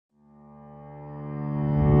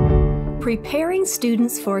Preparing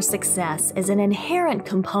students for success is an inherent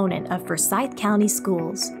component of Forsyth County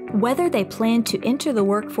schools. Whether they plan to enter the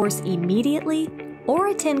workforce immediately or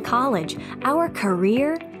attend college, our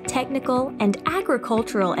career, technical, and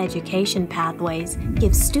agricultural education pathways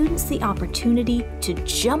give students the opportunity to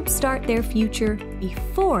jumpstart their future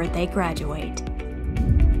before they graduate.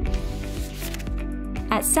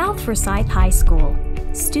 At South Forsyth High School,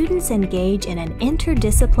 students engage in an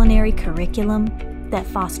interdisciplinary curriculum that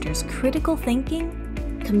fosters critical thinking,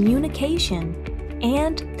 communication,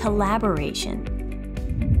 and collaboration.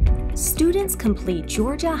 Students complete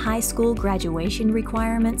Georgia high school graduation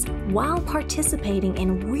requirements while participating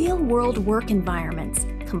in real-world work environments,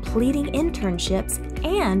 completing internships,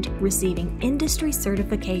 and receiving industry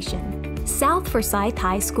certification. South Forsyth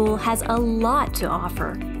High School has a lot to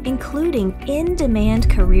offer, including in-demand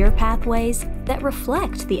career pathways that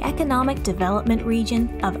reflect the economic development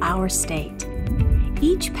region of our state.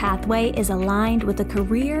 Each pathway is aligned with a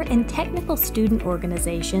career and technical student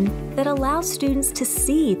organization that allows students to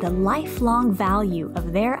see the lifelong value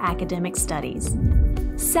of their academic studies.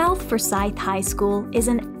 South Forsyth High School is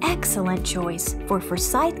an excellent choice for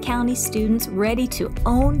Forsyth County students ready to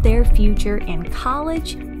own their future in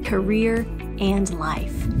college, career, and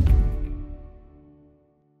life.